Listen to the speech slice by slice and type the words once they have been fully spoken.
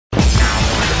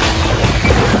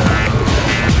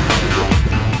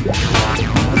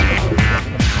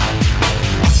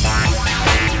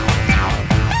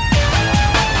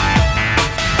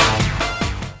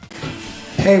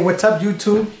Hey, what's up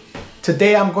YouTube?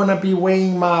 Today I'm gonna be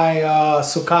weighing my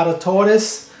Sulcata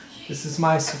Tortoise. This is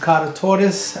my Sulcata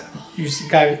Tortoise. You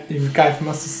guys must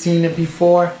have seen it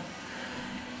before.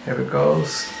 There it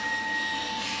goes.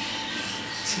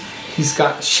 He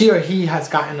has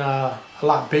gotten a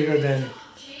lot bigger than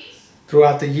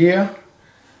throughout the year.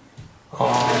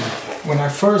 When I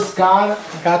first got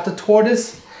the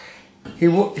tortoise, he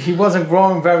wasn't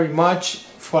growing very much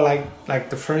for like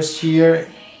the first year.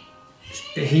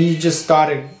 He just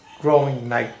started growing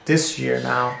like this year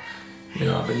now. You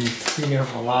know, I've been feeding him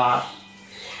a lot.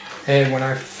 And when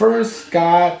I first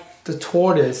got the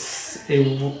tortoise,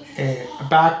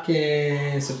 back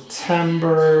in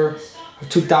September of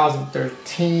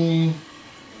 2013,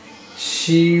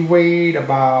 she weighed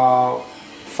about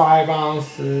 5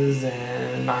 ounces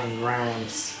and 9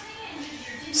 grams.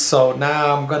 So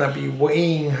now I'm gonna be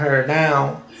weighing her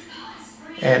now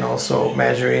and also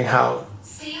measuring how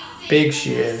big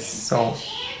she is. So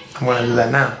I'm gonna do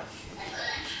that now.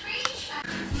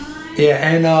 Yeah,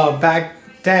 and back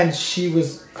then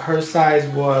her size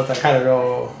was, I had it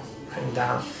all written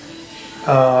down,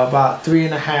 about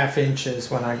 3.5 inches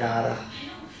when I got her.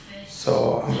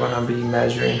 So I'm gonna be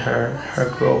measuring her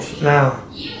growth now.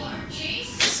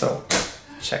 So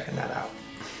checking that out.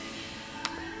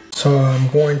 So I'm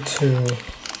going to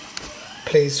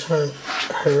place her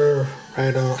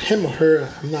right on him or her.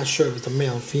 I'm not sure if it's a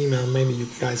male or female. Maybe you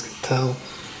guys can tell.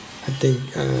 I think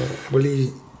I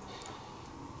believe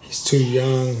he's too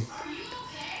young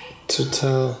to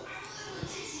tell,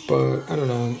 but I don't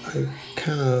know.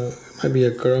 Might be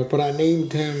a girl, but I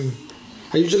named him.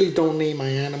 I usually don't name my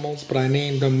animals, but I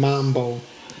named him Mambo.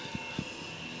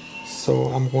 So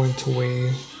I'm going to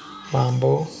weigh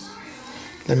Mambo.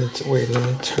 Let me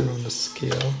turn on the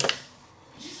scale.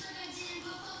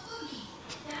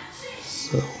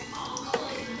 So,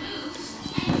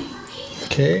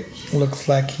 okay, looks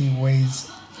like he weighs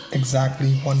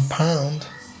exactly 1 pound.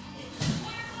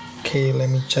 Okay, let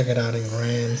me check it out in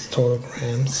grams, total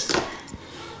grams.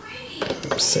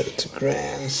 Set it to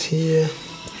grams here.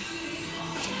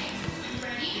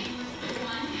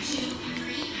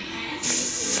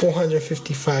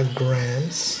 455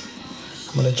 grams.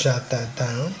 I'm gonna jot that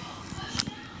down.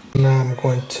 Now I'm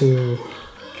going to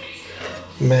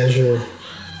measure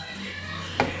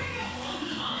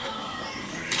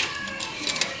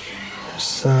her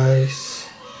size.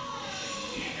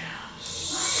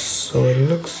 So it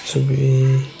looks to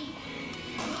be,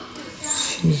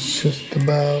 she's just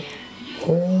about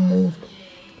almost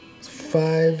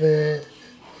 5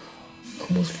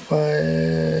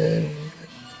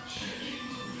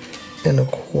 and a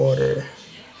quarter.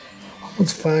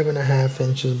 Almost 5.5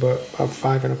 inches, but about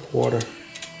 5.25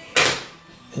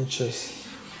 inches.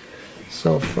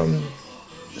 So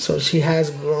she has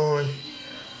grown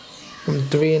from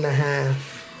 3.5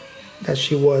 that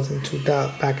she was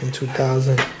back in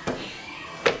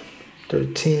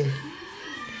 2013,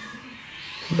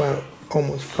 about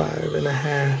almost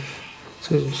 5.5.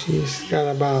 So she's got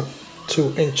about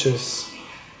 2 inches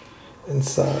in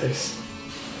size.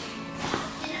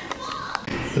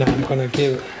 Now I'm gonna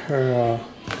give her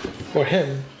or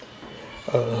him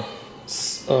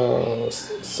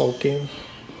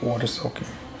water soaking.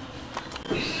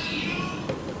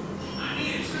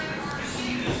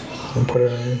 And put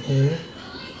it in here.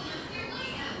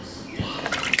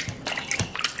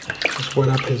 Just wet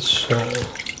up his shirt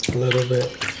a little bit.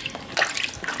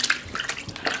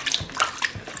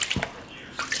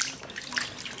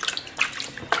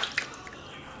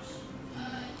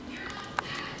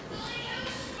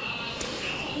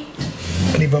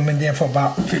 Leave him in there for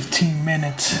about 15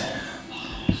 minutes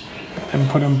and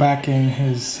put him back in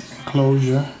his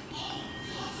enclosure.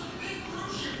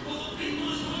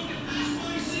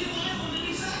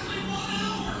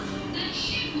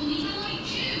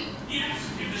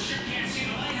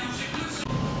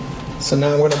 So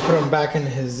now I'm going to put him back in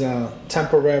his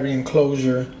temporary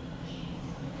enclosure.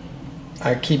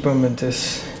 I keep him in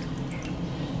this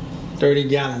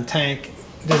 30-gallon tank.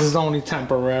 This is only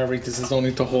temporary. This is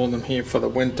only to hold them here for the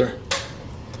winter.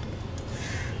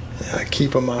 I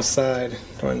keep them outside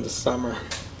during the summer.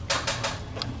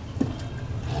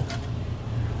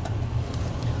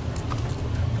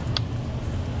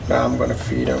 Now I'm gonna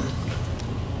feed them.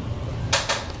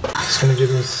 Just gonna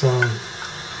give them some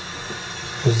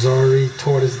Missouri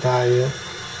tortoise diet.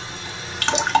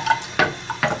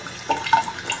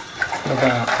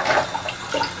 About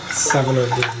 7 of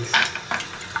these.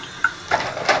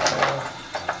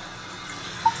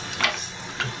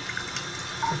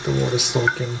 The water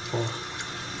soaking for a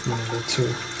minute or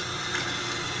 2.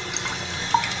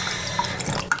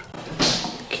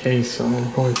 Okay, so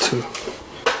I'm going to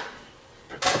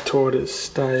tortoise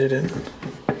diet in.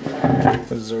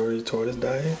 Missouri tortoise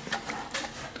diet.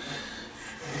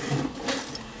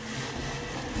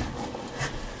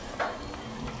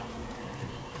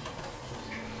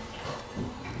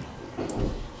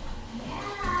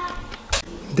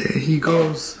 There he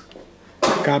goes,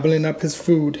 gobbling up his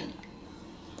food.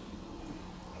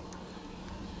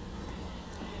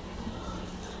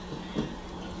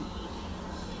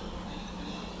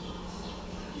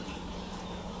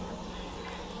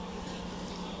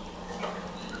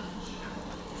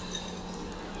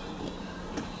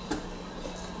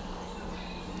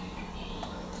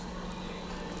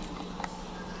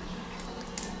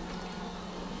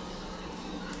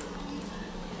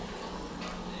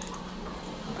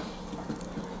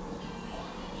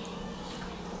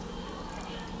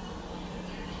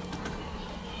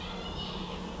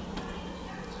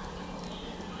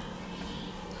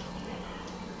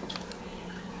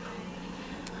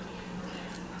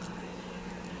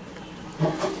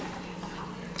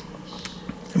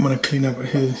 I'm gonna clean up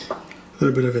a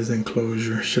little bit of his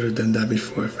enclosure. Should have done that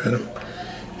before I fed him.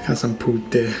 Got some poop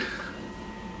there.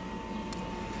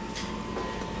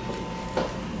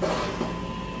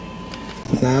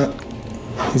 Now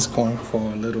he's going for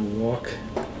a little walk.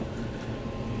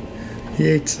 He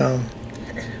ate some,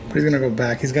 but he's gonna go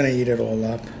back. He's gonna eat it all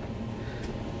up.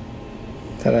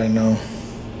 That I know.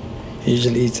 He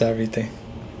usually eats everything.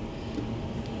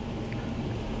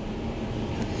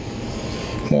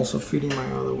 I'm also feeding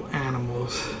my other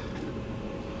animals.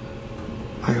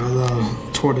 My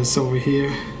other tortoise over here.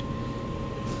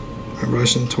 A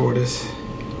Russian tortoise.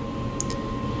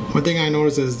 One thing I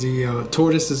noticed is the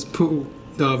tortoise's poop,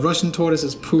 the Russian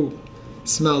tortoise's poop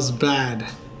smells bad.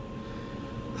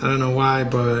 I don't know why,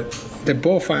 but they're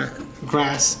both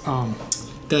grass,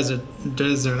 desert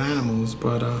animals,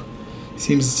 but it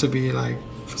seems to be like,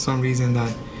 for some reason,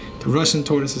 that the Russian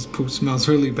tortoise's poop smells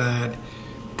really bad.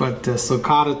 But the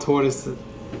Sulcata tortoise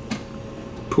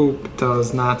poop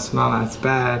does not smell as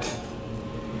bad.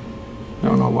 I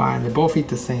don't know why. They both eat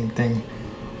the same thing.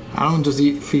 I don't just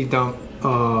feed them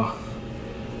I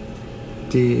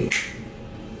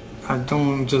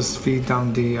don't just feed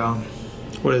them the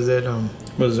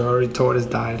Missouri tortoise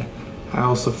diet. I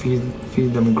also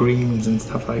feed them greens and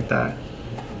stuff like that.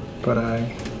 But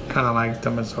I kind of like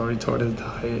the Missouri tortoise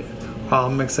diet.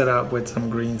 I'll mix it up with some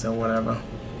greens or whatever.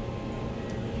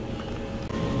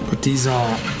 But this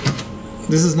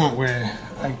is not where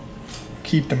I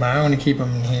keep them. I only keep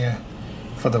them in here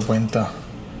for the winter.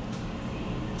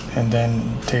 And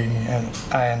then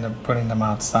I end up putting them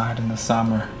outside in the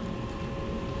summer.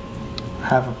 I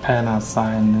have a pen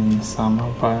outside in the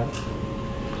summer, but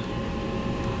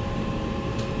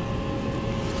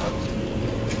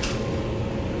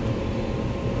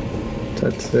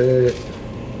that's it.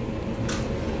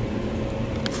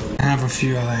 I have a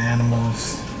few other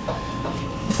animals.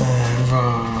 I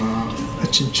have a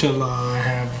chinchilla, I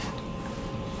have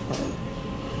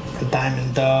a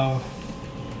diamond dove,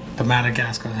 the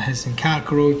Madagascar hissing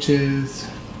cockroaches,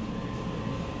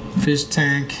 fish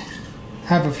tank. I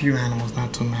have a few animals,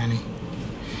 not too many.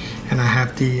 And I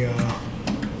have the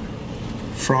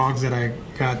frogs that I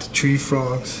got, the tree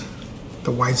frogs,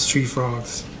 the white tree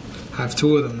frogs. I have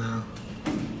 2 of them now.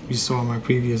 You saw in my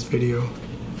previous video.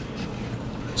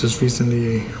 Just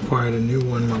recently acquired a new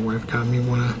one. My wife got me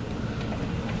one.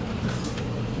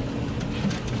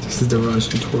 This is the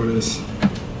Russian tortoise.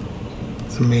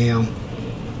 It's a male.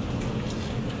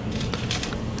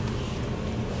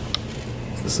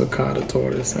 The Sulcata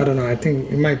tortoise. I don't know. I think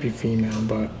it might be female,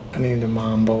 but I named him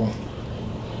Mambo.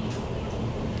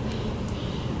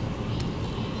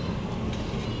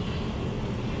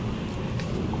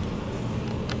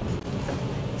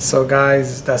 So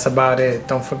guys, that's about it.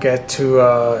 Don't forget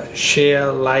to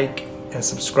share, like, and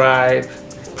subscribe.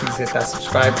 Please hit that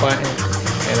subscribe button.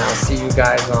 And I'll see you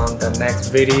guys on the next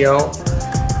video.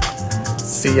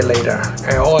 See you later.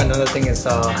 And another thing is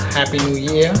Happy New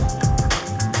Year.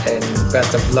 And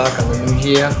best of luck on the new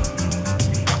year.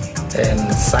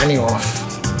 And signing off.